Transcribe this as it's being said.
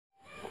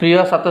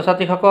প্ৰিয়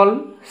ছাত্ৰ-ছাত্ৰীসকল,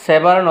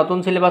 সেবাৰ নতুন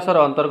সিলেবাছৰ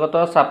অন্তৰ্গত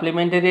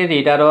সাপ্লিমেন্টাৰী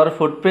ৰিডাৰৰ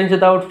ফুটপ্ৰিন্টস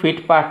উইদাউট ফিট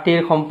পাঠটিৰ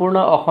সম্পূৰ্ণ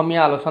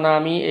অসমীয়া আলোচনা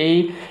আমি এই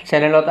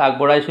চেনেলত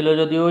আগবঢ়াইছিলোঁ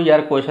যদিও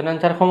ইয়াৰ কোৱেশ্যন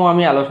আনসাৰসমূহ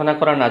আমি আলোচনা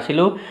কৰা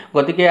নাছিলোঁ।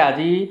 গতিকে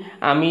আজি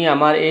আমি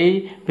আমাৰ এই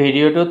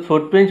ভিডিঅ'টোত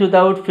ফুটপ্ৰিন্টস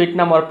উইদাউট ফিট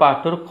নামৰ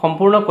পাঠটোৰ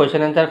সম্পূৰ্ণ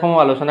কোৱেশ্যন আনসাৰসমূহ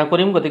আলোচনা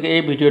কৰিম। গতিকে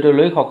এই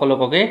ভিডিঅ'টোলৈ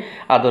সকলোকে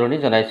আদৰণি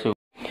জনাইছোঁ।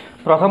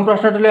 প্ৰথম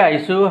প্ৰশ্নটোলৈ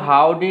আহিছোঁ,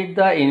 হাউ did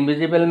the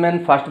invisible man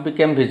first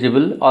became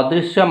visible?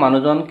 অদৃশ্য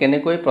মানুহজন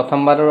কেনেকৈ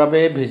প্ৰথমবাৰৰ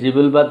বাবে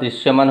ভিজিবল বা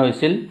দৃশ্যমান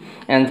হৈছিল?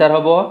 এনসাৰ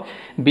হ'ব,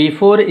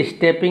 বিফোৰ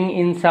ষ্টেপিং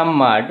ইন ছাম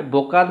মাড,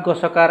 বোকাত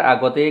গছকাৰ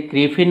আগতে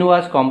Griffin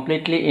was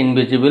completely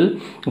invisible,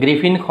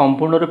 Griffin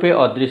সম্পূৰ্ণৰূপে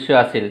অদৃশ্য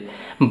আছিল।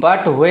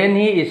 বাট হুৱেন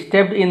হি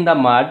ষ্টেপড ইন দ্য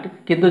মাড,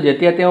 কিন্তু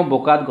যেতিয়া তেওঁ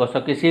বোকাত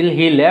গছকিছিল,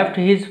 হি left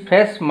his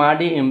fresh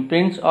muddy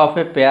ইম্প্ৰিণ্টছ of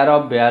A pair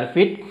of বেয়াৰ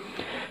ফিট,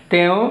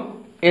 তেওঁ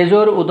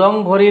এযোৰ উদং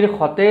ভৰিৰ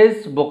সতেজ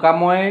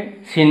বোকাময়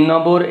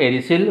চিহ্নবোৰ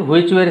এৰিছিল,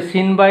 হুইচ ৱেৰ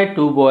চিন বাই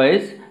টু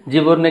বয়জ,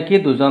 যিবোৰ নেকি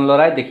দুজন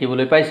ল'ৰাই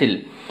দেখিবলৈ পাইছিল।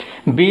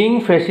 Being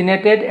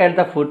fascinated at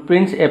the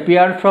footprints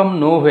appeared from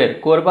no where,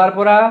 ক'ৰবাৰ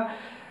পৰা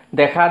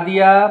দেখা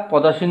দিয়া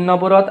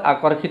পদচিহ্নবোৰত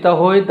আকৰ্ষিত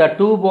হৈ দ্য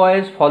টু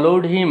বয়জ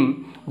ফলোড হিম,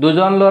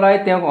 দুজন ল'ৰাই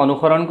তেওঁক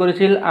অনুসৰণ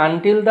কৰিছিল,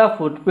 until the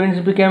footprints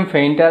became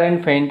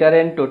ফেইণ্টাৰ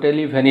and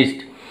totally ভেনিছড,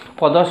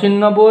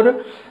 পদচিহ্নবোৰ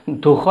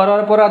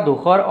ধূসৰৰ পৰা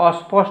ধূসৰ,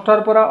 অস্পষ্টৰ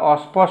পৰা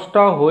অস্পষ্ট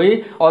হৈ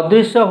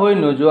অদৃশ্য হৈ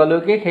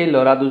নোযোৱালৈকে সেই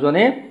ল'ৰা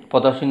দুজনে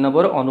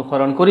পদচিহ্নবোৰ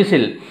অনুসৰণ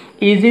কৰিছিল।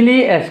 ইজিলি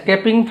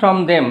এস্কেপিং ফ্ৰম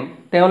দেম,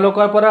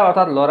 তেওঁলোকৰ পৰা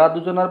অৰ্থাৎ ল'ৰা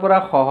দুজনৰ পৰা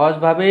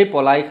সহজভাৱেই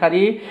পলাই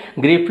সাৰি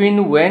Griffin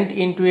went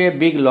into a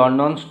big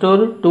London store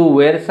two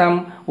ৱেৰ sum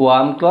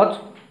warm clothes,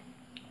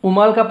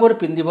 উমাল কাপোৰ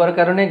পিন্ধিবৰ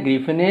কাৰণে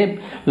গ্ৰিফিনে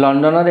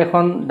লণ্ডনৰ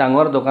এখন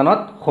ডাঙৰ দোকানত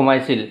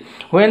সোমাইছিল।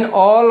 When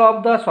all of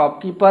the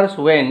শ্বপকিপাৰ্ছ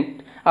went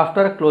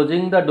after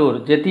closing the ডোৰ,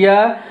 যেতিয়া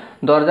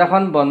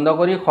দৰ্জাখন বন্ধ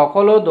কৰি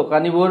সকলো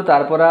দোকানীবোৰ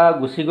তাৰ পৰা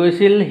গুচি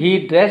গৈছিল, হি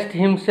dressed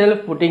himself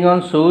putting on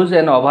শ্বুজ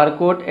and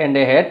overcoat and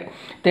এ হেট,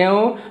 তেওঁ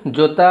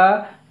জোতা,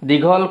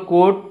 দীঘল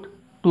কোট,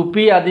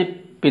 টুপি আদি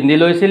পিন্ধি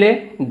লৈছিলে।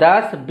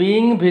 দাস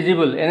বিং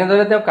ভিজিবল,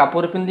 এনেদৰে তেওঁ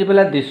কাপোৰ পিন্ধি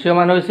পেলাই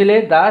দৃশ্যমান হৈছিলে।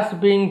 দাস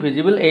বিং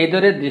ভিজিবল,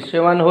 এইদৰে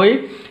দৃশ্যমান হৈ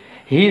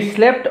he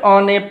slept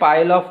on a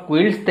pile of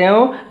কুইলছ, তেওঁ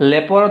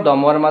লেপৰ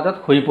দমৰ মাজত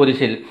শুই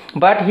পৰিছিল।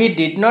 But he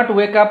did not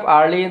wake up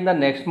early in the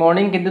next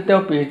morning, কিন্তু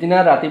তেওঁ পিছদিনা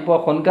ৰাতিপুৱা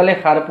সোনকালে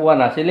সাৰ পোৱা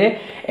নাছিলে।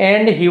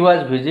 And he was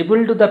visible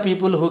to the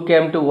people who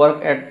came to work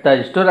at the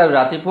store, আৰু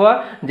ৰাতিপুৱা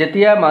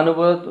যেতিয়া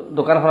মানুহবোৰ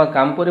দোকানখনত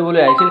কাম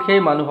কৰিবলৈ আহিছিল সেই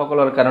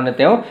মানুহসকলৰ কাৰণে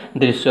তেওঁ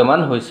দৃশ্যমান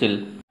হৈছিল।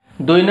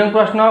 2 নং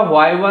প্ৰশ্ন,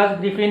 হোৱাই ৱাজ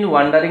গ্ৰিফিন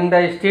ৱাণ্ডাৰিং দ্য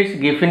ষ্ট্ৰীটছ,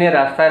 গ্ৰিফিনে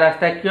ৰাস্তাই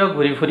ৰাস্তাই কিয়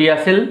ঘূৰি ফুৰি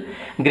আছিল?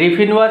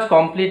 Griffin was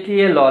completely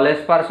A ললেছ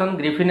person,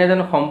 Griffin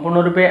এজন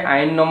সম্পূৰ্ণৰূপে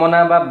আইন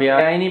নমনা বা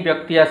বেআইনী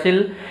ব্যক্তি আছিল।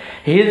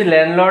 হিজ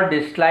লেণ্ডলৰ্ড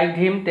ডিছলাইকড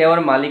হিম, তেওঁৰ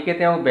মালিকে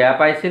তেওঁক বেয়া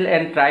পাইছিল।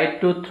 And tried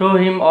two throw'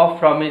 him of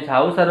from his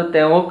house, আৰু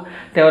তেওঁক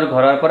তেওঁৰ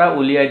ঘৰৰ পৰা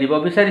উলিয়াই দিব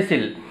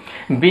বিচাৰিছিল।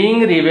 বিং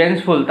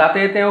ৰিভেঞ্জফুল, তাতে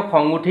তেওঁ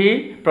খং উঠি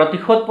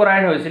প্ৰতিশোধ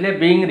পৰায়ণ হৈছিলে।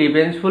 বিং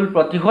ৰিভেঞ্জফুল,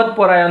 প্ৰতিশোধ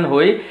পৰায়ণ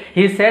হৈ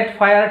হি set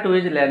fire to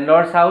his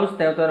লেণ্ডলৰ্ডছ house,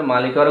 তেওঁ তেওঁৰ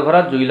মালিকৰ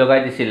ঘৰত জুই লগাই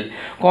দিছিল।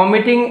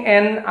 কমিটিং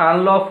এন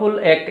আনলফুল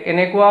এক্ট,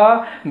 এনেকুৱা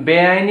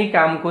বেআইনী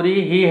কাম কৰি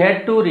he head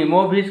to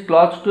remove his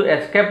clothes two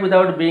escape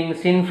without being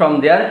চিন ফ্ৰম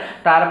দেয়াৰ,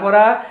 তাৰ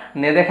পৰা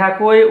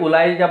নেদেখাকৈ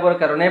ওলাই যাবৰ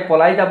কাৰণে,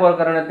 পলাই যাবৰ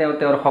কাৰণে তেওঁ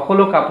তেওঁৰ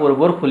সকলো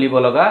কাপোৰবোৰ খুলিব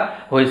লগা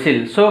হৈছিল।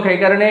 চ'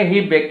 সেইকাৰণে he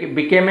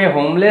became A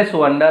homeless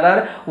ৱাণ্ডাৰাৰ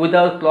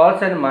without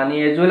clothes and money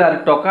as well, আৰু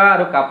টকা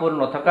আৰু কাপোৰ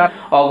নথকা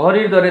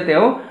অঘৰীৰ দৰে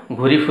তেওঁ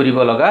ঘূৰি ফুৰিব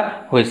লগা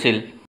হৈছিল।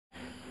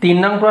 3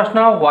 নং প্ৰশ্ন,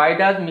 হোৱাই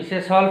does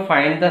Mrs hall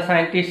find the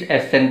scientist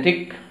এচেণ্ট্ৰিক?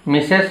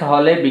 Mrs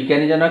হলে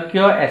বিজ্ঞানীজনক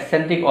কিয়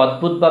এচেণ্ট্ৰিক,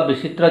 অদ্ভুত বা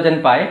বিচিত্ৰ যেন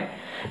পায়?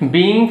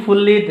 Being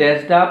fully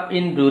dressed up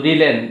in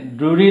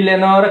ড্ৰুৰী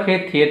লেনৰ সেই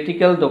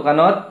থিয়েট্ৰিকেল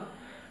দোকানত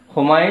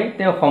সোমাই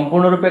তেওঁ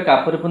সম্পূৰ্ণৰূপে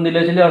কাপোৰ পিন্ধি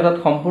লৈছিলে, অৰ্থাৎ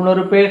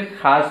সম্পূৰ্ণৰূপে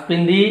সাজ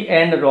পিন্ধি।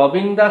 এণ্ড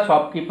ৰবিং দ্য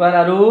শ্বপকিপাৰ,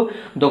 আৰু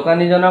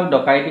দোকানীজনক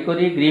ডকাইতি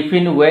কৰি।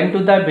 Griffin went to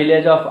the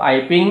village of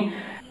আইপিং,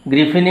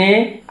 গ্ৰিফিনে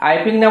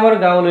আইপিং নামৰ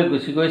গাঁৱলৈ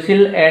গুচি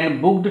গৈছিল। And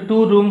booked 2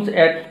 ৰুমছ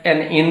at N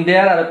in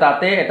there, আৰু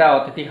তাতে এটা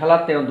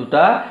অতিথিশালাত তেওঁ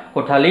 2টা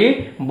কোঠালি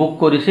বুক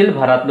কৰিছিল,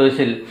 ভাড়াত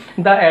লৈছিল।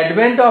 The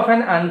advent of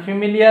N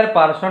আনফেমিলিয়াৰ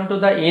person to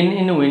the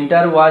in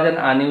winter was N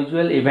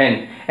unusual event,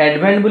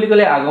 advent বুলি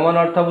ক'লে আগমন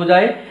অৰ্থ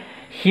বুজায়।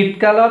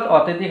 শীতকালত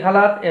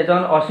অতিথিশালাত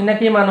এজন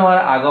অচিনাকি মানুহৰ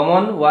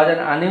আগমন, ৱাজ এন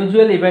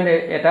আনইউজুৱেল ইভেণ্ট,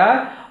 এটা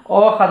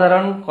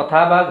অসাধাৰণ কথা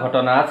বা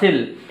ঘটনা আছিল।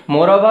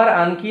 মোৰঅভাৰ,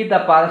 আনকি the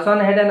person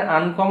head N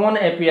uncommon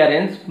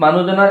appearance,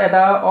 মানুহজনৰ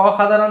এটা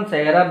অসাধাৰণ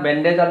চেহেৰা,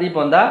 বেণ্ডেজ আদি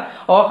বন্ধা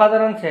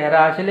অসাধাৰণ চেহেৰা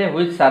আছিলে।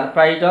 হুইচ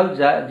ছাৰপ্ৰাইজ হল,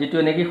 যিটো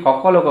নেকি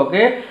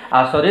সকলোকে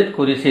আচৰিত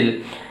কৰিছিল।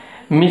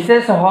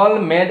 Mrs hall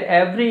made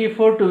every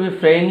ইফৰ্ট two B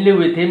friendly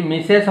with him,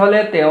 Mrs হলে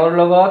তেওঁৰ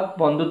লগত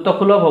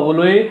বন্ধুত্বসুলভ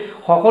হ'বলৈ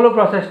সকলো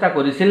প্ৰচেষ্টা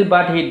কৰিছিল।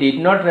 But he did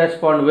not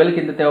respond well,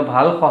 কিন্তু তেওঁ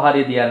ভাল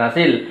সঁহাৰি দিয়া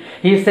নাছিল।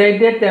 হি ছেইড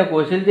ডেট, তেওঁ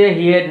কৈছিল যে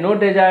he had no'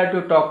 ডেজায়াৰ to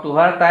talk to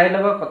হাৰ, তাইৰ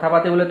লগত কথা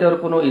পাতিবলৈ তেওঁৰ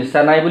কোনো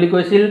ইচ্ছা নাই বুলি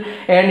কৈছিল।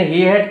 এণ্ড হি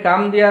হেড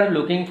কাম দেয়াৰ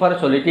লুকিং ফৰ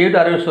চলিটিউড,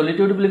 আৰু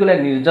চলিটিউড বুলি ক'লে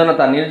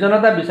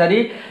নিৰ্জনতা বিচাৰি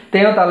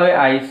তেওঁ তালৈ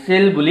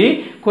আহিছিল বুলি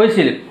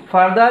কৈছিল।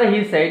 Further, he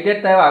said that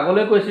তেওঁ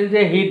আগলৈ কৈছিল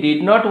যে he did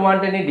not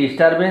want any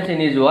disturbance in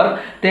his work.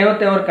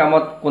 তেওঁৰ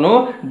কামত কোনো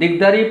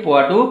দিগদাৰি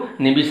পোৱাটো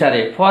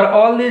নিবিচাৰে. For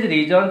all these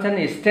reasons and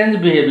strange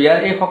behavior,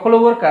 এই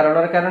সকলোবোৰ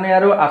কাৰণৰ কাৰণে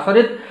আৰু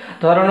আচৰিত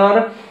ধৰণৰ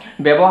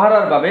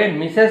ব্যৱহাৰৰ বাবে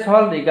Mrs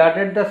hall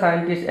regarded the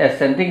সায়েন্টিষ্ট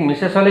এচেন্ট্ৰিক.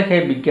 Mrs হলে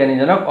সেই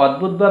বিজ্ঞানীজনক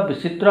অদ্ভুত বা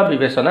বিচিত্ৰ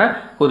বিবেচনা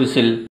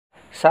কৰিছিল.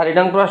 4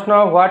 নং প্ৰশ্ন,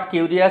 what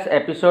curious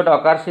episode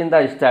occurs in the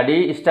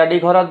study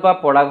ঘৰত বা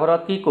পঢ়া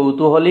ঘৰত কি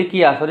কৌতূহলী কি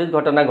আচৰিত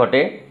ঘটনা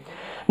ঘটে?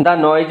 The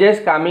noises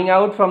coming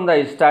out from the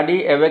study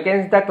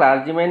awakens the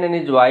clergyman and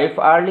his wife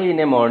early in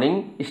a morning.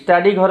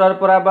 Study ঘৰৰ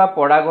পৰা বা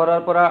পঢ়া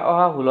ঘৰৰ পৰা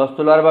অহা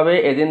হুলস্থুলৰ বাবে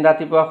এদিন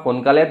ৰাতিপুৱা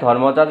সোনকালে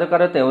ধৰ্মযাজক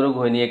আৰু তেওঁৰ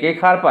ঘৈণীয়েকে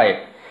সাৰ পায়.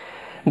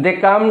 They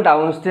come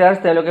downstairs,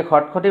 তেওঁলোকে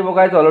খটখটি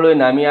বগাই তললৈ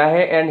নামি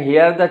আহে and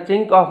hear the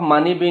chink of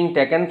money being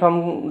taken from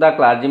the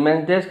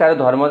clergyman's desk. আৰু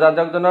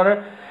ধৰ্মযাজকজনৰ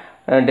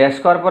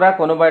ডেস্কৰ পৰা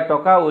কোনোবাই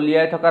টকা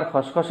উলিয়াই থকাৰ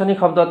খচখচনি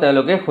শব্দ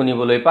তেওঁলোকে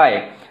শুনিবলৈ পায়.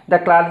 The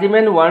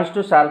clergyman wants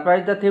to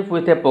surprise the thief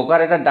with a poker.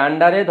 এটা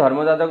ডাণ্ডাৰে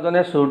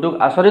ধৰ্মযাজকজনে চোৰটোক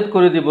আচৰিত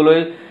কৰি দিবলৈ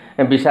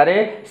বিচাৰে.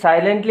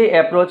 Silently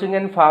approaching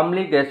and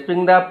firmly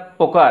grasping the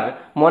poker.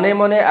 মনে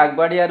মনে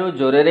আগবাঢ়ি আৰু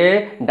জোৰেৰে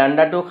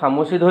ডাণ্ডাটো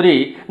খামুচি ধৰি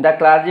the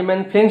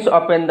clergyman flings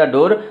open the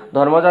door.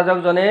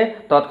 ধৰ্মযাজকজনে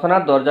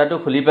তৎক্ষণাত দৰজাটো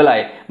খুলি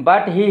পেলায়.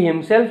 But he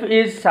himself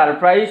is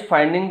surprised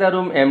finding the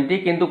room empty.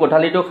 কিন্তু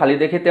কোঠালিটো খালী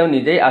দেখি তেওঁ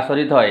নিজেই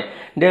আচৰিত হয়.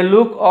 They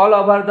look all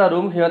over the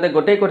room. সিহঁতে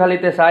গোটেই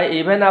কোঠালিতে চায়.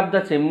 Even up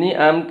the chimney.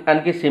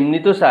 আনকি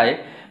চিমনিটো চায়.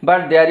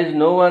 But there is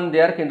no one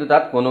there. কিন্তু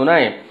তাত কোনো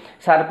নাই.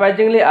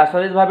 Surprisingly,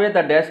 আচৰিতভাৱে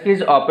the desk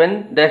is open.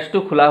 ডেস্কটো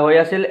খোলা হৈ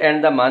আছিল and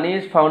the money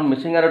is found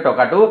missing. আৰু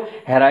টকাটো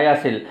হেৰাই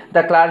আছিল.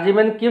 The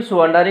clergyman keeps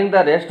wondering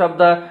the rest of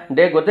the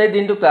day. গোটেই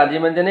দিনটো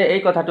ক্লাৰ্জিমেনজনে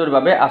এই কথাটোৰ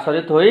বাবে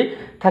আচৰিত হৈ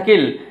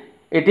থাকিল.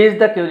 It is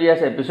the curious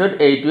episode.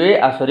 এইটোৱে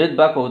আচৰিত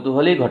বা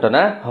কৌতূহলী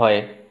ঘটনা হয়.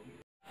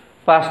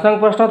 5 নং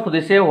প্ৰশ্নত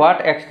সুধিছে what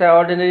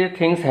এক্সট্ৰাঅৰ্ডিনাৰী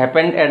things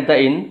happened at the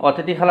in.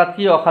 অতিথিশালাত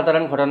কি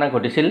অসাধাৰণ ঘটনা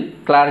ঘটিছিল?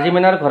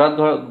 ক্লাৰ্জিমেনৰ ঘৰত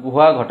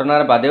হোৱা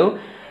ঘটনাৰ বাদেও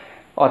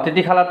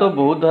অতিথিশালাতো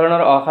বহুত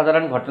ধৰণৰ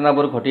অসাধাৰণ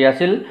ঘটনাবোৰ ঘটি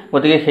আছিল.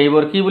 গতিকে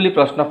সেইবোৰ কি বুলি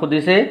প্ৰশ্ন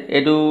সুধিছে,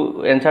 এইটো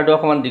এনচাৰটো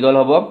অকণমান দীঘল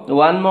হ'ব.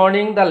 One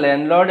morning the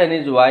landlord and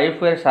his wife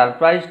were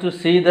surprised to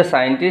see the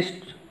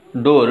scientist's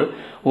door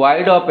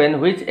wide open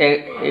which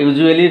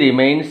usually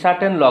remains shut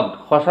and locked.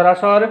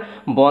 সচৰাচৰ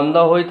বন্ধ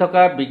হৈ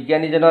থকা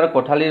বিজ্ঞানীজনৰ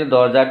কোঠালিৰ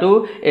দৰজাটো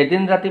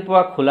এদিন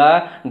ৰাতিপুৱা খোলা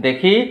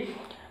দেখি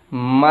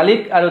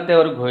মালিক আৰু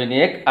তেওঁৰ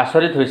ঘৈণীয়েক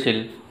আচৰিত হৈছিল.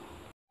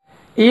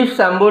 If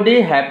somebody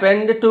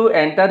happened to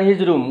enter his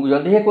room,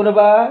 যদিহে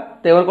কোনোবা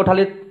তেওঁৰ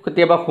কোঠালিত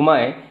কেতিয়াবা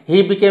সোমায়, he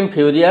became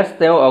furious.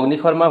 তেওঁ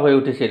অগ্নিশৰ্মা হৈ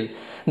উঠিছিল.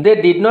 They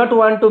did not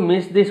want to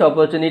miss this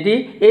opportunity.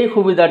 এই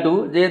সুবিধাটো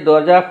যে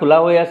দৰজা খোলা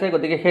হৈ আছে,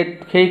 গতিকে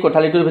সেই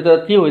কোঠালিটোৰ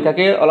ভিতৰত কি হৈ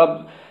থাকে অলপ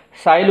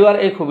চাই লোৱাৰ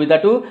এই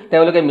সুবিধাটো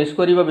তেওঁলোকে মিছ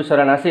কৰিব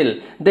বিচৰা নাছিল.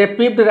 They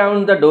peeped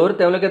round the door.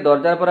 তেওঁলোকে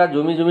দৰজাৰ পৰা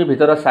জুমি জুমি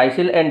ভিতৰত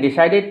চাইছিল and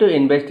decided to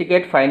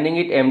investigate finding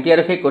it empty.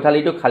 আৰু সেই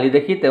কোঠালিটো খালী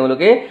দেখি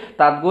তেওঁলোকে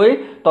তাত গৈ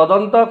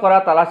তদন্ত কৰা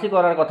তালাচী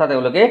কৰাৰ কথা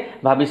তেওঁলোকে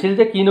ভাবিছিল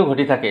যে কিনো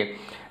ঘটি থাকে.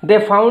 They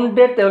found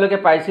that তেওঁলোকে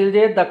পাইছিল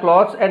যে the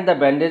clothes and the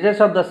bandages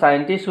of the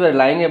scientists were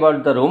lying about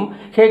the room.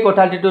 সেই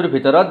কোঠালিটোৰ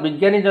ভিতৰত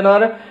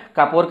বিজ্ঞানীজনৰ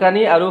কাপোৰ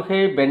কানি আৰু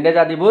সেই বেণ্ডেজ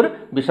আদিবোৰ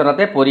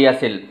বিচনাতে পৰি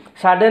আছিল.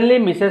 Suddenly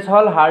Mrs.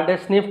 Hall heard a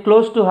sniff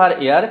close to her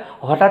ear.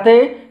 হঠাতে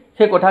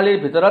সেই কোঠালিৰ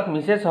ভিতৰত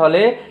মিছেছ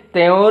হলে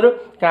তেওঁৰ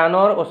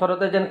কাণৰ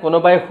ওচৰতে যেন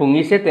কোনোবাই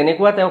শুঙিছে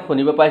তেনেকুৱা তেওঁ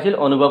শুনিব পাইছিল,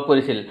 অনুভৱ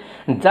কৰিছিল.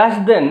 Just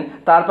then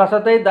তাৰ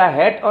পাছতেই the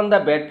head on the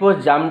bedpost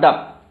jumped up.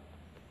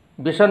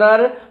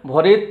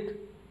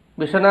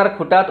 বিচনাৰ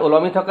খুটাত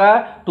ওলমি থকা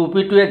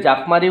টুপিটোৱে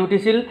জাপ মাৰি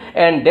উঠিছিল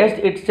and dashed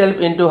itself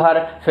into her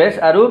face.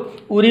 আৰু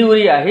উৰি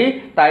উৰি আহি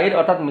তাইৰ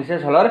অৰ্থাৎ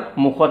মিছেছ হলৰ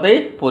মুখতেই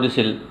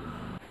পৰিছিল.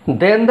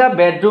 Then the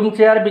bedroom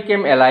chair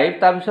became alive.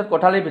 তাৰপিছত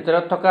কোঠালিৰ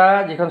ভিতৰত থকা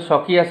যিখন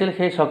চকী আছিল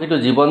সেই চকীটো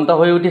জীৱন্ত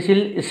হৈ উঠিছিল.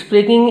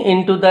 Speaking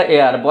into the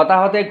air.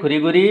 বতাহতে ঘূৰি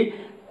ঘূৰি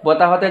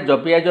বতাহতে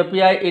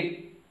জপিয়াই it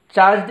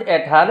charged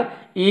at her.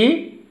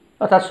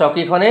 অৰ্থাৎ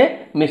চকীখনে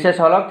Mrs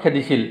হলক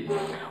খেদিছিল.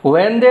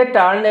 When they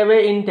turned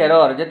away in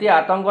terror. যেতিয়া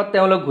আতংকত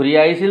তেওঁলোক ঘূৰি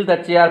আহিছিল the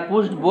chair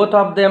pushed both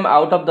of them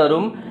out of the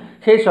room.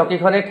 সেই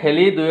চকীখনে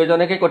ঠেলি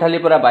দুয়োজনকে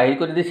কোঠালিৰ পৰা বাহিৰ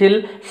কৰি দিছিল.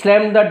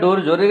 Slammed the door.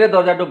 জোৰেৰে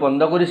দৰজাটো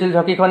বন্ধ কৰিছিল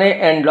চকীখনে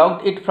and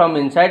locked it from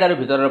inside. আৰু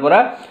ভিতৰৰ পৰা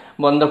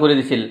বন্ধ কৰি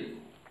দিছিল.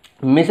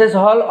 Mrs.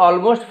 Hall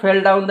almost fell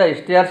down the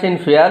stairs in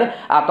fear.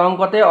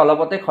 আতংকতে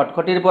অলপতে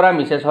খটখটিৰ পৰা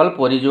মিছেছ হল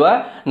পৰি যোৱা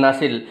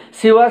নাছিল.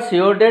 She was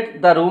sure that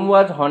the room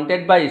was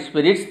haunted by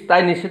spirits.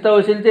 তাই নিশ্চিত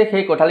হৈছিল যে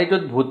সেই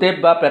কোঠালিটোত ভূতে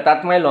বা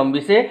প্ৰেতাত্মাই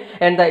লম্বিছে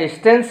and the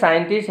strange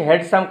scientist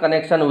had some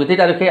connection with it.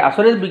 আৰু সেই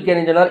আচৰিত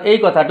বিজ্ঞানীজনৰ এই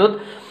কথাটোত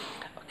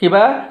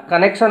কিবা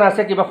কানেকশ্যন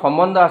আছে, কিবা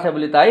সম্বন্ধ আছে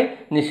বুলি তাই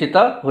নিশ্চিত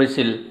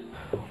হৈছিল.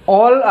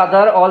 All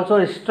other also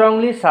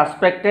strongly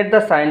suspected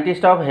the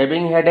scientist of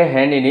having had a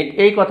hand in it.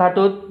 এই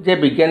কথাটোত যে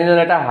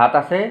বিজ্ঞানীজনৰ এটা হাত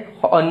আছে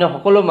অন্য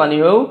সকলো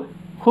মানুহেও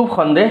খুব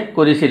সন্দেহ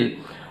কৰিছিল.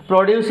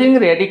 Producing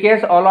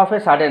Radicals all of a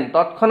sudden.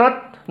 তৎক্ষণাত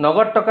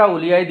নগদ টকা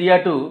উলিয়াই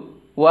দিয়াটো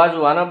was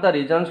one of the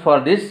reasons for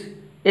this.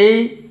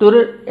 এইটোৰ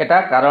এটা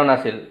কাৰণ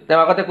আছিল. তেওঁ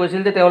আগতে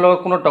কৈছিল যে তেওঁৰ লগত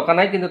কোনো টকা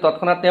নাই, কিন্তু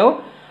তৎক্ষণাত তেওঁ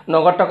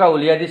নগদ টকা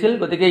উলিয়াই দিছিল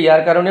গতিকে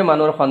ইয়াৰ কাৰণে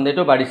মানুহৰ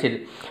সন্দেহটো বাঢ়িছিল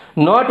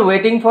not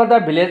ৱেটিং for the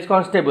village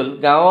constable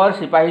গাঁৱৰ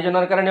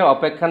সিপাহীজনৰ কাৰণে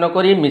অপেক্ষা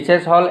নকৰি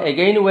Mrs hall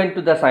again went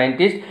to the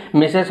সাইণ্টিষ্ট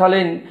Mrs হলে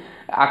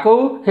আকৌ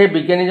সেই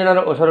বিজ্ঞানীজনৰ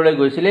ওচৰলৈ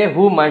গৈছিলে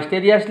হু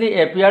মাইষ্টেৰিয়াছলি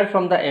appeared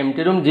from the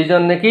MT room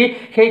যিজন নেকি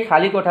সেই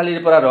খালী কোঠালিৰ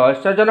পৰা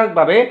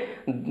ৰহস্যজনকভাৱে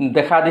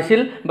দেখা দিছিল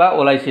বা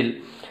ওলাইছিল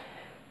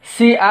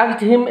she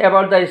asked him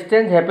about the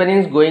strange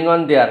happenings going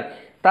on there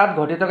তাত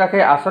ঘটি থকা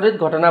সেই আচৰিত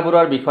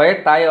ঘটনাবোৰৰ বিষয়ে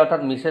তাই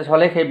অৰ্থাৎ মিছেছ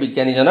হলে সেই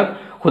বিজ্ঞানীজনক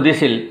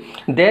সুধিছিল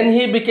দেন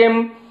হি বিকেম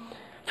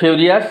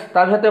ফিউৰিয়াছ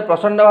তাৰপিছতে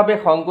প্ৰচণ্ডভাৱে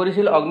খং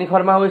কৰিছিল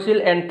অগ্নিশৰ্মা হৈছিল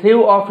এণ্ড থ্ৰিউ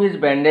অফ হিজ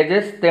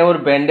বেণ্ডেজেছ তেওঁৰ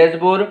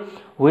বেণ্ডেজবোৰ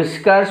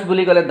হুইস্কাৰ্ছ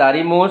বুলি ক'লে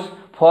দাড়ি মোচ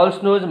ফলছ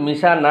নোজ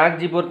মিছা নাক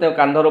যিবোৰ তেওঁ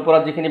কান্ধৰ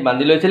ওপৰত যিখিনি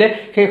বান্ধি লৈছিলে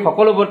সেই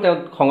সকলোবোৰ তেওঁ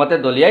খঙতে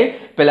দলিয়াই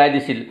পেলাই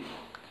দিছিল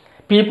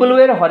পিপল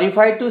ৱেৰ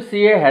হৰিফাইড টু সি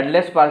এ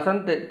হেডলেছ পাৰ্চন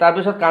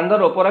তাৰপিছত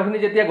কান্ধৰ ওপৰখিনি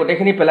যেতিয়া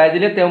গোটেইখিনি পেলাই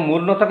দিলে তেওঁ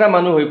মূৰ নথকা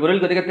মানুহ হৈ পৰিল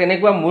গতিকে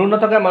তেনেকুৱা মূৰ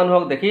নথকা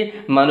মানুহক দেখি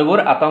মানুহবোৰ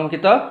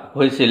আতংকিত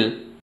হৈছিল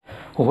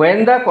When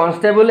the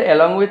constable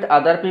along with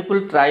other people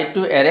tried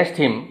to arrest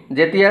him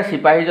যেতিয়া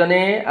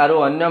সিপাহীজনে আৰু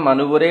অন্য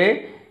মানুহবোৰে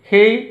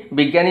সেই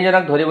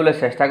বিজ্ঞানীজনক ধৰিবলৈ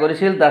চেষ্টা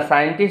কৰিছিল দ্য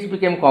সাইণ্টিষ্ট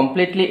বিকেম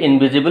কমপ্লিটলি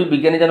ইনভিজিবল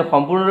বিজ্ঞানীজন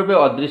সম্পূৰ্ণৰূপে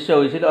অদৃশ্য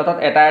হৈছিল অৰ্থাৎ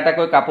এটা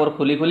এটাকৈ কাপোৰ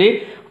খুলি খুলি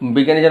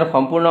বিজ্ঞানীজন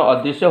সম্পূৰ্ণ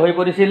অদৃশ্য হৈ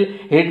পৰিছিল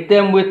হিট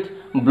দেম উইথ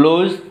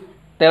ব্লোজ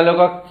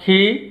তেওঁলোকক সি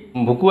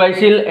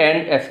ভুকুৱাইছিল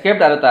এণ্ড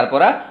এস্কেপড আৰু তাৰ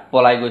পৰা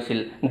পলাই গৈছিল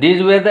দিজ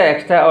ৱেৰ দ্য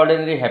এক্সট্ৰা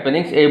অৰ্ডিনেৰী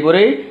হেপেনিংছ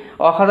এইবোৰেই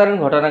অসাধাৰণ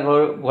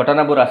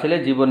ঘটনাবোৰ আছিলে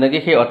যিবোৰ নেকি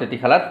সেই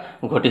অতিথিশালাত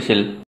ঘটিছিল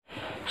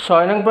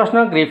 6 নং প্ৰশ্ন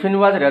Griffin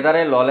was radar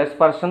A ললেছ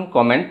person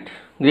comment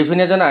Griffin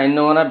এজন আইন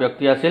নমনা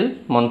ব্যক্তি আছিল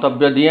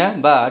মন্তব্য দিয়া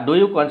বা do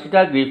U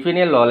consider Griffin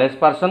A ললেছ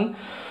person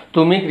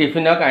তুমি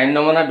গ্ৰিফিনক আইন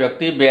নমনা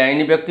ব্যক্তি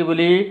বেআইনী ব্যক্তি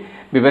বুলি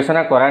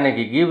বিবেচনা কৰা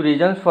নেকি give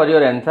reasons for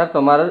your answer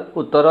তোমাৰ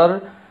উত্তৰৰ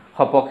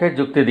সপক্ষে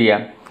যুক্তি দিয়া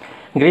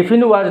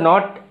গ্ৰিফিন ৱাজ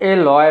নট এ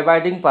ল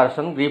এবাইডিং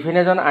পাৰ্চন গ্ৰিফিন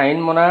এজন আইন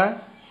মনা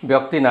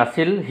ব্যক্তি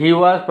নাছিল he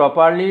was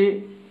properly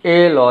A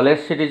ললেছ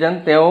citizen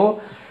তেওঁ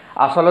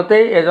আচলতে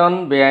এজন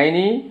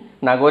বেআইনী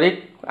নাগৰিক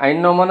আইন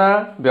নমনা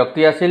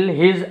ব্যক্তি আছিল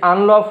his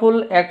unlawful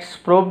acts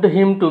প্ৰুভড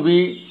him to B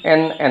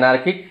N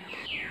এনাৰ্কিক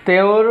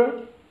তেওঁৰ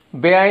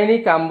বেআইনী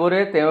কামবোৰে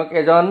তেওঁক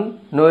এজন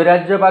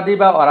নৈৰাজ্যবাদী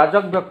বা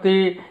অৰাজক ব্যক্তি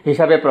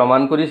হিচাপে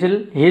প্ৰমাণ কৰিছিল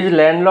his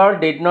লেণ্ডলৰ্ড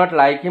did not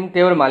like him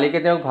তেওঁৰ মালিকে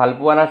তেওঁক ভাল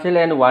পোৱা নাছিল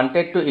এণ্ড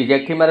ৱান্টেড টু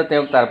ইজেক্ট হিম আৰু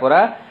তেওঁক তাৰ পৰা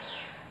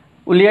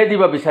উলিয়াই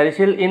দিব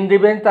বিচাৰিছিল ইন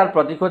ৰিভেঞ্জ তাৰ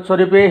প্ৰতিশোধ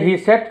স্বৰূপে he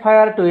said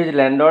fire to his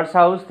লেণ্ডলৰ্ডছ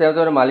house তেওঁ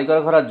তেওঁৰ মালিকৰ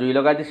ঘৰত জুই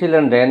লগাই দিছিল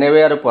এণ্ড ৰেন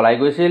এৱে আৰু পলাই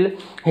গৈছিল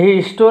হি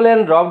stall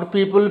and ৰবড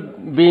people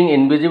being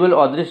invisible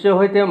অদৃশ্য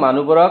হৈ তেওঁ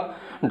মানুহবোৰক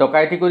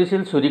ডকাইতি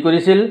কৰিছিল চুৰি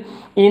কৰিছিল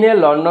ইন এ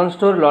লণ্ডন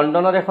ষ্ট'ৰ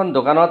লণ্ডনৰ এখন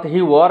দোকানত হি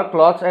ৱৰ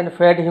ক্লথছ এণ্ড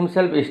ফেড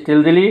হিমছেল্ফ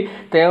ষ্টিলদিলি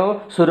তেওঁ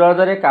চোৰৰ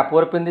দৰে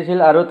কাপোৰ পিন্ধিছিল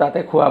আৰু তাতে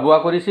খোৱা বোৱা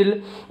কৰিছিল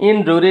ইন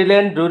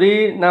ড্ৰুৰিলেণ্ড ড্ৰুৰি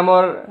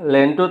নামৰ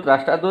লেণ্ডটোত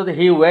ৰাস্তাটোত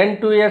হি ৱেণ্ট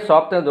টু এ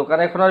শ্বপ তেওঁ দোকান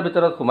এখনৰ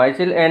ভিতৰত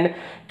সোমাইছিল and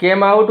came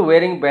out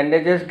wearing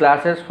বেণ্ডেজেছ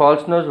glasses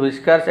false nose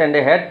হুইস্কাৰ্ছ and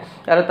A head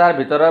আৰু তাৰ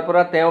ভিতৰৰ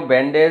পৰা তেওঁ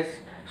বেণ্ডেজ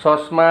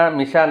চশমা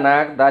মিছা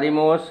নাক দাড়ি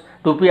মোচ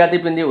টুপি আদি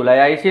পিন্ধি ওলাই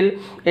আহিছিল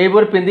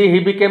এইবোৰ পিন্ধি হি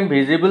বিকেম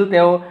ভিজিবল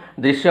তেওঁ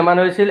দৃশ্যমান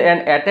হৈছিল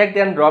এণ্ড এটেকড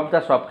এণ্ড ৰব দ্য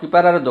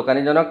শ্বপকিপাৰ আৰু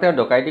দোকানীজনক তেওঁ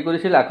ডকাইতি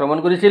কৰিছিল আক্ৰমণ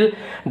কৰিছিল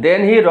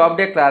দেন হি ৰবড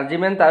এ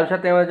ক্লাৰ্জিমেন তাৰপিছত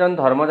তেওঁ এজন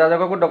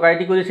ধৰ্মযাজককো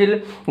ডকাইতি কৰিছিল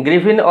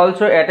Griffin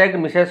also' এটেকড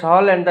Mrs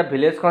hall and the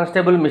village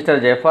constable mister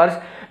জেফাৰ্ছ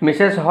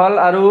Mrs হল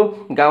আৰু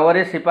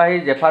গাঁৱৰে চিপাহী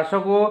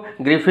জেফাৰ্ছকো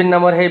গ্ৰিফিন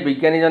নামৰ সেই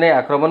বিজ্ঞানীজনে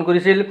আক্ৰমণ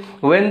কৰিছিল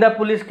when the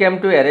police came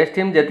to arrest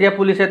হিম যেতিয়া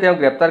পুলিচে তেওঁক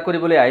গ্ৰেপ্তাৰ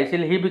কৰিবলৈ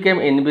আহিছিল হি বিকেম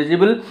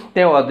ইনভিজিবল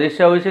তেওঁ অদৃশ্য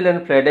হৈছিল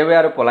এণ্ড ফ্লেড এৱে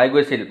আৰু পলাই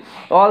গৈছিল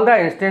all the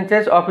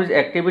ইনষ্টেঞ্চেছ of his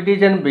activities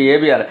and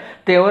behaviour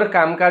তেওঁৰ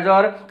কাম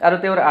কাজৰ আৰু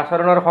তেওঁৰ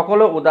আচৰণৰ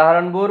সকলো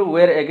উদাহৰণবোৰ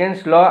ৱেৰ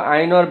এগেইনষ্ট ল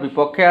আইনৰ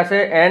বিপক্ষে আছে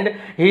and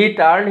he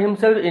turn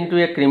himself into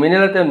a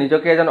criminal তেওঁ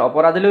নিজকে এজন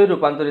অপৰাধীলৈ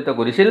ৰূপান্তৰিত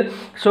কৰিছিল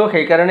চ'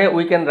 সেইকাৰণে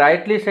উই কেন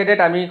ৰাইটলি সে ডেট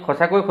আমি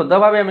সঁচাকৈ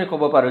শুদ্ধভাৱে আমি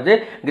ক'ব পাৰোঁ যে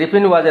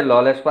Griffin was a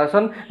ললেছ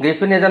person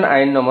Griffin এজন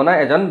আইন নমনা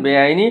এজন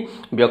বেআইনী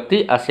ব্যক্তি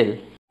আছিল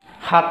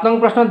 7 নং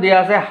প্ৰশ্নত দিয়া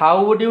আছে হাউ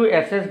would U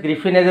assess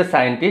Griffin as a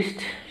scientist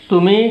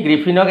তুমি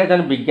গ্ৰিফিনক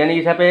এজন বিজ্ঞানী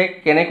হিচাপে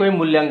কেনেকৈ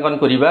মূল্যাংকন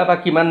কৰিবা বা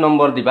কিমান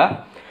নম্বৰ দিবা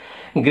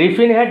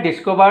Griffin had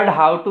discovered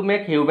how to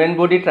make human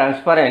body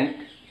transparent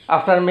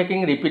after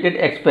making repeated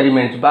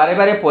experiments বাৰে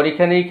বাৰে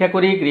পৰীক্ষা নিৰীক্ষা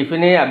কৰি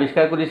গ্ৰিফিনে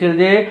আৱিষ্কাৰ কৰিছিল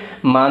যে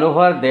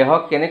মানুহৰ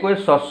দেহক কেনেকৈ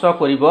স্বচ্ছ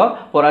কৰিব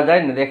পৰা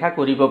যায় নেদেখা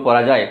কৰিব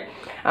পৰা যায়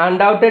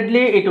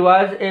undoubtedly it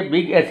was a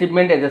big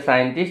achievement as a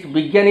scientist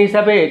বিজ্ঞানী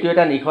হিচাপে এইটো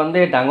এটা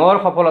নিঃসন্দেহে ডাঙৰ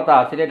সফলতা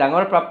আছিলে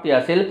ডাঙৰ প্ৰাপ্তি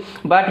আছিল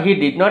but he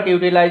did not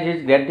utilise his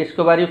great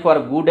discovery for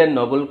good and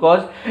noble cause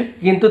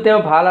কিন্তু তেওঁ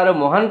ভাল আৰু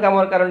মহান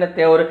কামৰ কাৰণে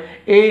তেওঁৰ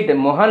এই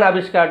মহান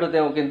আৱিষ্কাৰটো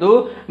তেওঁ কিন্তু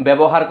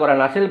ব্যৱহাৰ কৰা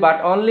নাছিল বাট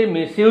only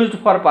মিছইউজড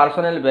for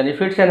personal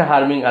benefits and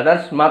harming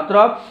others মাত্ৰ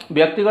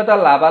ব্যক্তিগত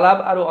লাভালাভ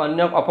আৰু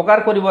অন্যক অপকাৰ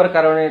কৰিবৰ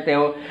কাৰণে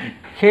তেওঁ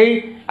সেই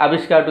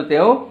আৱিষ্কাৰটো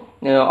তেওঁ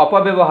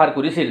অপব্যৱহাৰ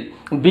কৰিছিল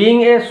being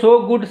a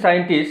so' good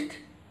scientist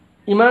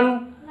ইমান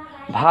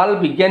ভাল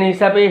বিজ্ঞানী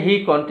হিচাপে হি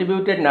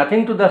কন্ট্ৰিবিউটেড নাথিং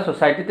টু দ্য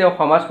ছ'চাইটি তেওঁ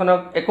সমাজখনক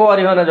একো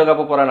অৰিহণা যোগাব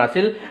পৰা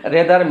নাছিল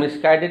ৰেডাৰ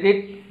মিছগাইডেড ইট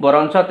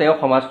বৰঞ্চ তেওঁ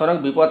সমাজখনক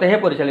বিপথেহে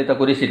পৰিচালিত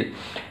কৰিছিল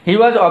he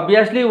was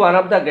obviously one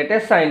of the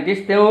greatest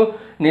scientist তেওঁ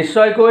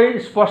নিশ্চয়কৈ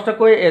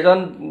স্পষ্টকৈ এজন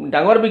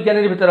ডাঙৰ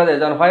বিজ্ঞানীৰ ভিতৰত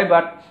এজন হয়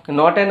বাট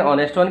নট এন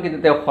অনেষ্ট ওৱান কিন্তু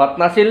তেওঁ সৎ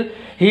নাছিল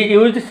he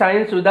used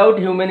science without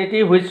humanity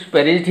which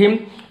পেৰিজড হিম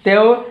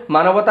তেওঁ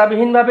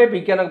মানৱতাবিহীনভাৱে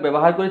বিজ্ঞানক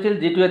ব্যৱহাৰ কৰিছিল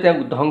যিটোৱে তেওঁক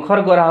ধ্বংসৰ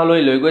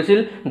গৰাহলৈ লৈ গৈছিল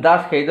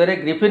দাস সেইদৰে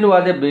Griffin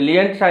was a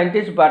brilliant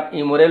scientist but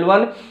ইমৰেল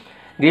one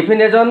Griffin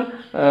এজন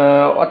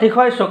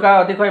অতিশয় চোকা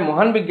অতিশয়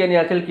মহান বিজ্ঞানী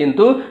আছিল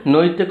কিন্তু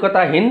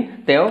নৈতিকতাহীন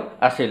তেওঁ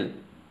আছিল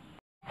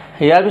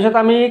ইয়াৰ পিছত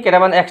আমি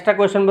কেইটামান এক্সট্ৰা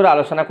কুৱেশ্যনবোৰ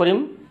আলোচনা কৰিম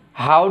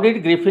হাউ did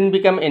Griffin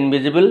became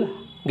invisible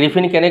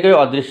Griffin কেনেকৈ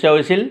অদৃশ্য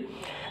হৈছিল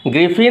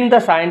Griffin the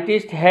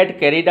scientist head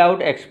carried out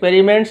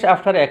experiments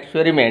after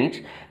experiments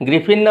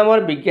Griffin নামৰ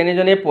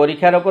বিজ্ঞানীজনে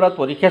পৰীক্ষাৰ ওপৰত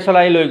পৰীক্ষা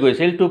চলাই লৈ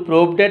গৈছিল টু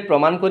প্ৰুভ ডেট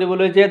প্ৰমাণ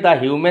কৰিবলৈ যে the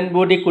human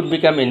body could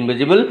became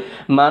invisible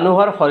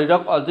মানুহৰ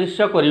শৰীৰক অদৃশ্য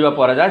কৰিব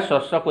পৰা যায়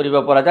স্বচ্ছ কৰিব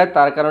পৰা যায়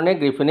তাৰ কাৰণে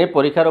গ্ৰিফিনে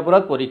পৰীক্ষাৰ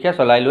ওপৰত পৰীক্ষা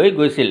চলাই লৈ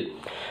গৈছিল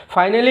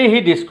finally he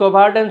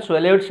discovered and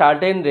চুৱেলেড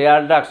certain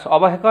rare drugs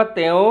অৱশেষত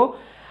তেওঁ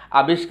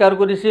আৱিষ্কাৰ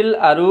কৰিছিল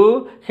আৰু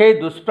সেই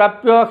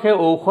দুষ্প্ৰাপ্য সেই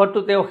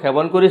ঔষধটো তেওঁ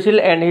সেৱন কৰিছিল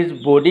and his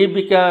body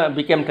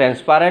became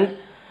transparent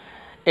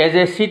as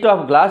a sheet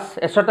of glass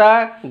এচটা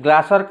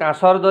গ্লাছৰ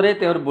কাঁচৰ দৰে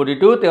তেওঁৰ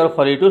বডিটো তেওঁৰ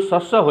শৰীৰটো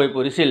স্বচ্ছ হৈ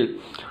পৰিছিল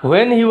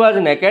হুৱেন হি ৱাজ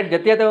নেকেড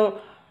যেতিয়া তেওঁ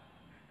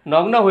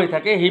নগ্ন হৈ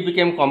থাকে হি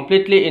বিকেম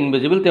কমপ্লিটলি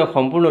ইনভিজিবল তেওঁ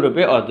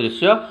সম্পূৰ্ণৰূপে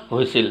অদৃশ্য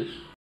হৈছিল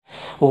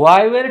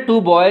Why were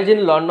two boys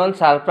in London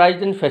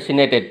surprised and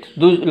fascinated?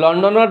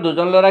 লণ্ডনৰ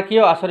দুজন ল'ৰা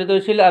কিয় আচৰিত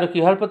হৈছিল আৰু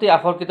কিহৰ প্ৰতি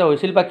আকৰ্ষিত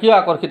হৈছিল বা কিয়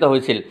আকৰ্ষিত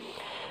হৈছিল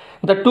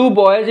The two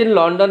boys in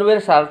London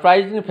were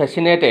surprised and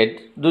fascinated.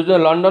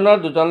 লণ্ডনৰ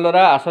দুজন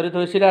ল'ৰা আচৰিত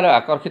হৈছিল আৰু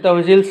আকৰ্ষিত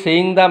হৈছিল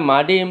seeing the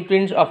muddy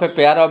imprints of a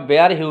pair of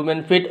bare human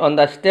feet on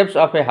the steps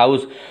of a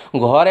house.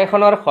 ঘৰ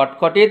এখনৰ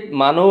খটখটিত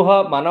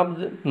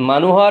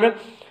মানুহৰ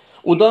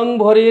উদং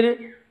ভৰিৰ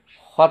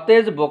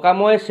সতেজ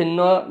বোকাময় চিহ্ন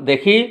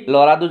দেখি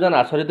ল'ৰা দুজন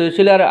আচৰিত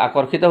হৈছিল আৰু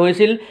আকৰ্ষিত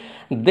হৈছিল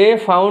দে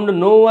ফাউণ্ড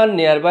নো ওৱান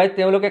নিয়াৰ বাই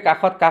তেওঁলোকে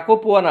কাষত কাকো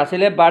পোৱা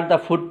নাছিলে বাট দ্য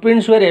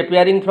ফুটপ্ৰিণ্টছ ৱেৰ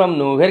এপিয়াৰিং ফ্ৰম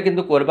নোভেৰ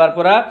কিন্তু ক'ৰবাৰ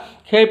পৰা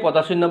সেই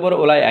পদচিহ্নবোৰ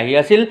ওলাই আহি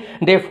আছিল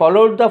দে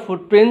ফল'ড দ্য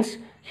ফুটপ্ৰিণ্টছ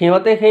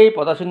সিহঁতে সেই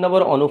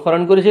পদচিহ্নবোৰ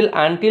অনুসৰণ কৰিছিল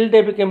until De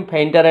became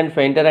ফেইণ্টাৰ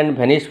and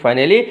Venis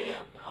finally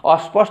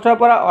অস্পষ্টৰ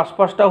পৰা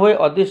অস্পষ্ট হৈ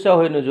অদৃশ্য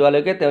হৈ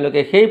নোযোৱালৈকে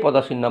তেওঁলোকে সেই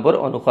পদচিহ্নবোৰ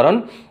অনুসৰণ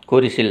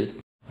কৰিছিল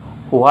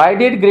Why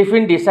did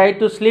Griffin decide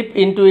to slip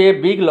into a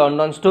big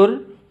London store?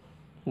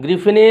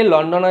 গ্ৰিফিনে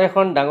লণ্ডনৰ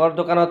এখন ডাঙৰ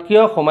দোকানত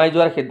কিয় সোমাই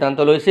যোৱাৰ সিদ্ধান্ত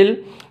লৈছিল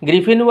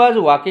Griffin was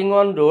ৱাকিং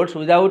on roads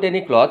without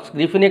any clothes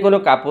গ্ৰিফিনে কোনো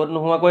কাপোৰ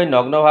নোহোৱাকৈ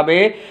নগ্নভাৱে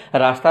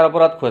ৰাস্তাৰ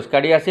ওপৰত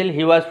খোজকাঢ়ি আছিল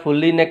হি ৱাজ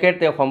ফুল্লি নেকেড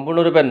তেওঁ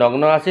সম্পূৰ্ণৰূপে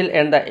নগ্ন আছিল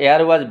and the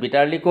air was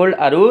বিটাৰলি cold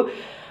আৰু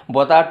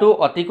বতাহটো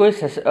অতিকৈ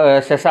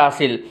চেঁচা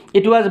আছিল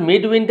it was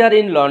mid winter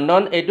in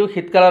London এইটো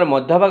শীতকালৰ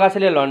মধ্যভাগ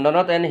আছিলে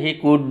লণ্ডনত and he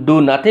could do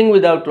nothing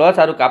without clothes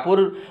আৰু কাপোৰ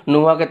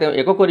নোহোৱাকৈ তেওঁ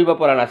একো কৰিব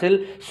পৰা নাছিল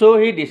চ'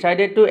 হি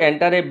decided two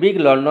enter a big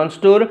London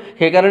store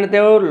সেইকাৰণে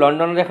তেওঁ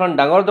লণ্ডনৰ এখন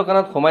ডাঙৰ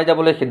দোকানত সোমাই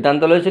যাবলৈ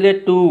সিদ্ধান্ত লৈছিলে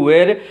টু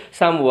ৱেৰ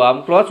চাম ৱাৰ্ম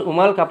ক্লথছ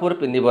উমাল কাপোৰ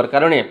পিন্ধিবৰ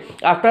কাৰণে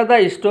after the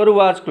store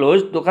was close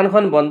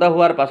দোকানখন বন্ধ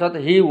হোৱাৰ পাছত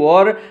হি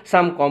ৱৰ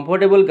চাম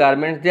কমফৰ্টেবল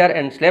গাৰ্মেণ্টছ দেয়াৰ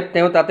এণ্ড শ্লেপ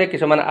তেওঁ তাতে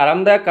কিছুমান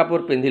আৰামদায়ক কাপোৰ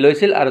পিন্ধি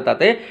লৈছিল আৰু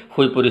তাতে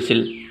শুই পৰিছিল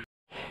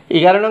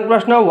 11 নং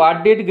প্ৰশ্ন what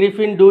did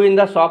Griffin do in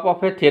the shop of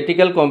A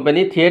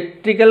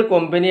theatrical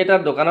company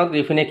এটাৰ দোকানত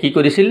গ্ৰিফিনে কি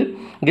কৰিছিল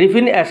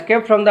Griffin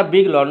escape from the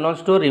big London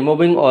store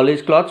ৰিমুভিং all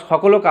his clothes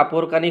সকলো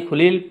কাপোৰ কানি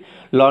খুলি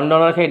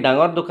লণ্ডনৰ সেই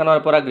ডাঙৰ দোকানৰ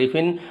পৰা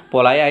গ্ৰিফিন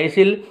পলাই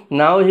আহিছিল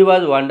নাও he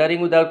was ৱাণ্ডাৰিং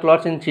without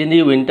clothes in চিনি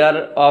উইণ্টাৰ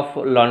অফ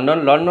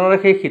লণ্ডনৰ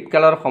সেই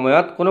শীতকালৰ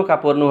সময়ত কোনো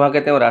কাপোৰ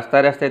নোহোৱাকৈ তেওঁ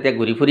ৰাস্তাই ৰাস্তাই এতিয়া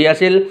ঘূৰি ফুৰি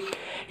আছিল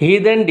হি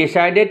then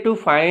decided to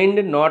find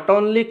not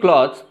only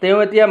clothes তেওঁ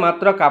এতিয়া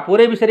মাত্ৰ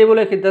কাপোৰেই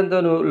বিচাৰিবলৈ সিদ্ধান্ত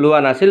লোৱা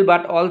নাছিল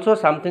বাট also'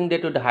 something day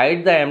to hide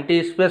the empty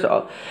space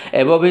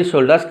above his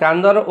শ্বল্ডাৰ্ছ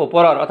কান্ধৰ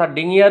ওপৰত অৰ্থাৎ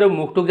ডিঙি আৰু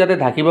মুখটোক যাতে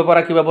ঢাকিব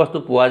পৰা কিবা বস্তু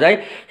পোৱা যায়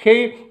সেই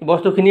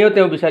বস্তুখিনিও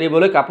তেওঁ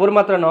বিচাৰিবলৈ কাপোৰ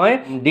মাত্ৰ নহয়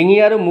ডিঙি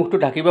আৰু মুখটো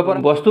ঢাকিব পৰা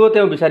বস্তুও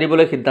তেওঁ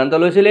বিচাৰিবলৈ সিদ্ধান্ত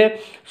লৈছিলে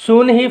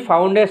চুন হি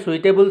found A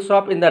suitable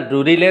shop in the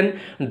ড্ৰুৰী লেন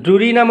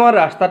ড্ৰুৰী নামৰ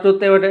ৰাস্তাটোত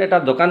তেওঁ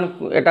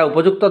এটা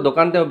উপযুক্ত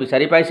দোকান তেওঁ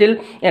বিচাৰি পাইছিল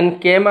and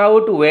came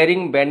out wearing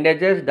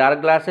বেণ্ডেজেছ dark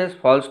glasses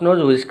false nose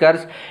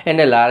হুইস্কাৰ্ছ and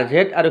A large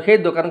head আৰু সেই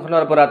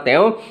দোকানখনৰ পৰা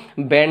তেওঁ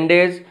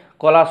বেণ্ডেজ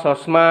কলা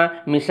চশমা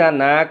মিছা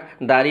নাক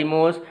দাড়ি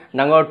মোচ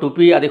ডাঙৰ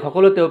টুপি আদি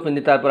সকলো তেওঁ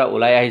পিন্ধি তাৰ পৰা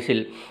ওলাই আহিছিল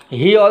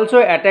হি also'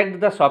 এটেকড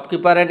the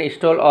shopkeeper and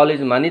stall all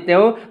is money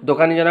তেওঁ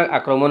দোকানীজনক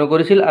আক্ৰমণো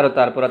কৰিছিল আৰু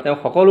তাৰ পৰা তেওঁ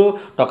সকলো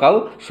টকাও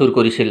চুৰ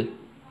কৰিছিল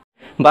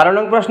 12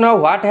 নং প্ৰশ্ন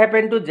what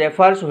happen two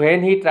জেফাৰ্ছ when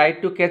he tried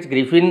two case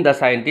Griffin the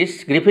scientist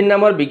Griffin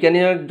নামৰ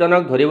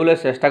বিজ্ঞানীজনক ধৰিবলৈ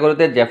চেষ্টা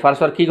কৰোঁতে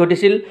জেফাৰ্ছৰ কি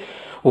ঘটিছিল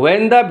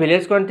when the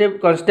village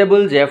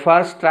constable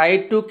জেফাৰ্ছ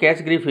tried two case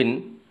Griffin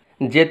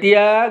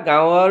যেতিয়া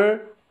গাঁৱৰ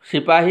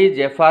চিপাহী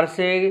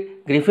জেফাৰ্ছে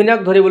গ্ৰিফিনক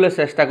ধৰিবলৈ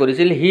চেষ্টা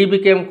কৰিছিল হি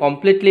বিকেম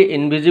কমপ্লিটলি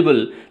ইনভিজিবল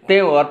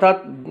তেওঁ অৰ্থাৎ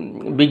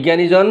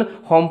বিজ্ঞানীজন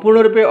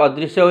সম্পূৰ্ণৰূপে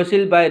অদৃশ্য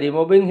হৈছিল বাই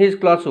ৰিমুভিং his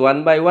clothes one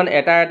buy one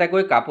এটা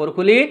এটাকৈ কাপোৰ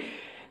খুলি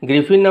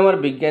গ্ৰিফিন নামৰ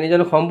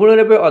বিজ্ঞানীজন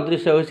সম্পূৰ্ণৰূপে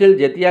অদৃশ্য হৈছিল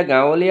যেতিয়া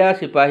গাঁৱলীয়া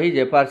চিপাহী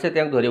জেফাৰ্ছে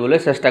তেওঁক ধৰিবলৈ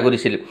চেষ্টা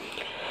কৰিছিল।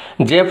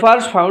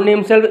 জেফাৰ্ছ found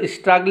himself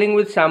struggling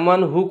with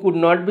ছামৱান who could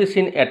not be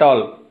চিন এট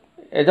অল।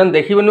 এজন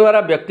দেখিব নোৱাৰা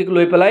ব্যক্তিক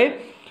লৈ পেলাই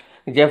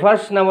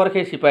জেফাৰ্ছ নামৰ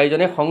সেই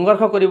চিপাহীজনে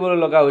সংঘৰ্ষ কৰিবলৈ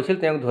লগা হৈছিল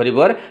তেওঁক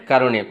ধৰিবৰ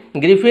কাৰণে।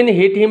 Griffin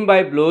hit him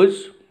by ব্ল'জ।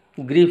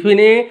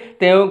 গ্ৰিফিনে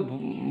তেওঁক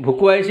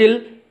ভুকুৱাইছিল,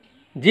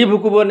 যি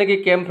ভুকুবোৰ নেকি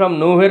কেম ফ্ৰম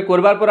নোৱেৰ,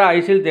 কৰবাৰ পৰা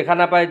আহিছিল দেখা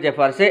নাপায়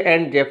জেফাৰ্ছে।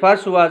 And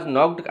জেফাৰ্ছ was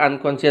knocked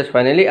unconscious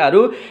finally. আৰু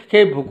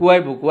সেই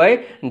ভুকুৱাই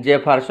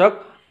জেফাৰ্ছক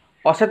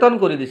অচেতন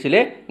কৰি দিছিলে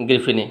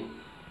গ্ৰিফিনে।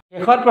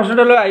 শেষৰ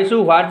প্ৰশ্নটোলৈ আহিছোঁ।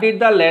 What did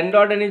the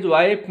লেণ্ডলৰ্ড and his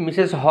wife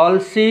Mrs hall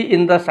C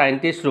in the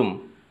scientist room.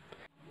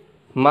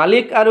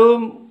 মালিক আৰু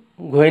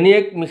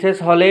ঘৈণীয়েক মিছেছ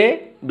হলে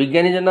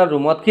বিজ্ঞানীজনৰ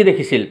ৰুমত কি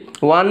দেখিছিল?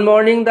 One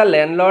morning the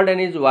লেণ্ডলৰ্ড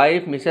and his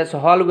wife Mrs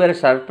hall ৱেৰ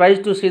surprise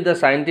two C the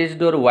scientist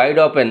ডোৰ wide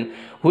open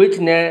which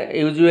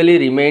usually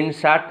remain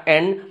shut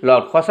and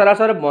লক।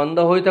 সচৰাচৰ বন্ধ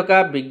হৈ থকা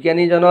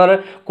বিজ্ঞানীজনৰ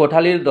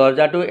কোঠালীৰ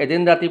দৰ্জাটো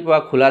এদিন ৰাতিপুৱা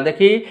খোলা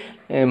দেখি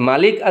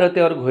মালিক আৰু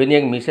তেওঁৰ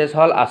ঘৈণীয়েক মিছেছ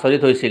হল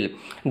আচৰিত হৈছিল।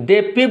 দে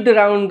পিপড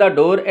round the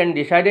door and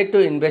decided two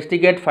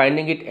investigate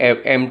finding it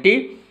empty.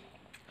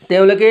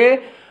 তেওঁলোকে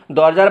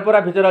দৰ্জাৰ পৰা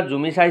ভিতৰত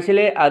জুমি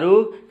চাইছিলে আৰু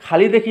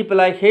খালী দেখি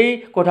পেলাই সেই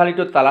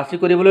কোঠালীটোত তালাচী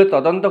কৰিবলৈ,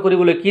 তদন্ত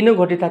কৰিবলৈ কিনো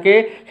ঘটি থাকে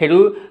সেইটো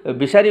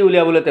বিচাৰি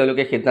উলিয়াবলৈ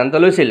তেওঁলোকে সিদ্ধান্ত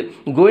লৈছিল।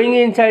 গোয়িং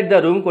ইনচাইড দ্য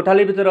ৰুম,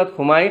 কোঠালীৰ ভিতৰত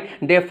সোমাই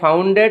দে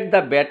founded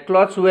the bed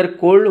clothes ৱেৰ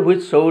cold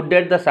which শ্ব'ড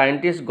date the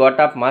scientist got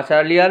up much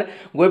earlier.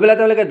 গৈ পেলাই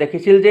তেওঁলোকে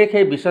দেখিছিল যে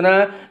সেই বিচনা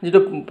যিটো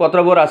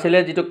পত্ৰবোৰ আছিলে,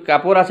 যিটো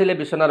কাপোৰ আছিলে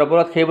বিচনাৰ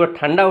ওপৰত, সেইবোৰ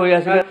ঠাণ্ডা হৈ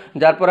আছিলে,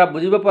 যাৰ পৰা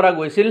বুজিব পৰা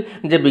গৈছিল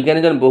যে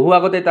বিজ্ঞানীজন বহু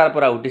আগতেই তাৰ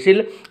পৰা উঠিছিল।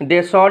 দে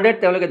চ' ডেট,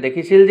 তেওঁলোকে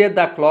দেখিছিল যে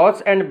the clothes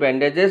and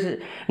bandages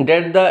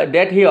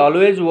that he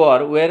always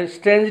wore were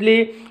strangely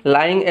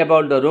lying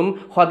about the room.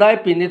 সদায়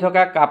পিন্ধি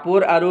থকা কাপোৰ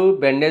আৰু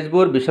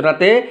বেণ্ডেজবোৰ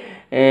বিচনাতে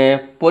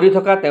পৰি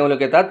থকা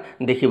তেওঁলোকে তাত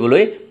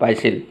দেখিবলৈ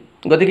পাইছিল।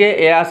 গতিকে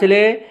এয়া আছিলে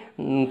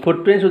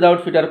footprints without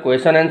Fitr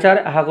question answer.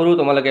 আশা কৰোঁ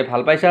তোমালোকে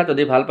ভাল পাইছা।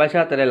 যদি ভাল পাইছা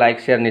তেনে লাইক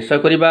শ্বেয়াৰ নিশ্চয়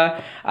কৰিবা।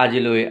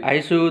 আজিলৈ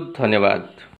আহিছোঁ, ধন্যবাদ।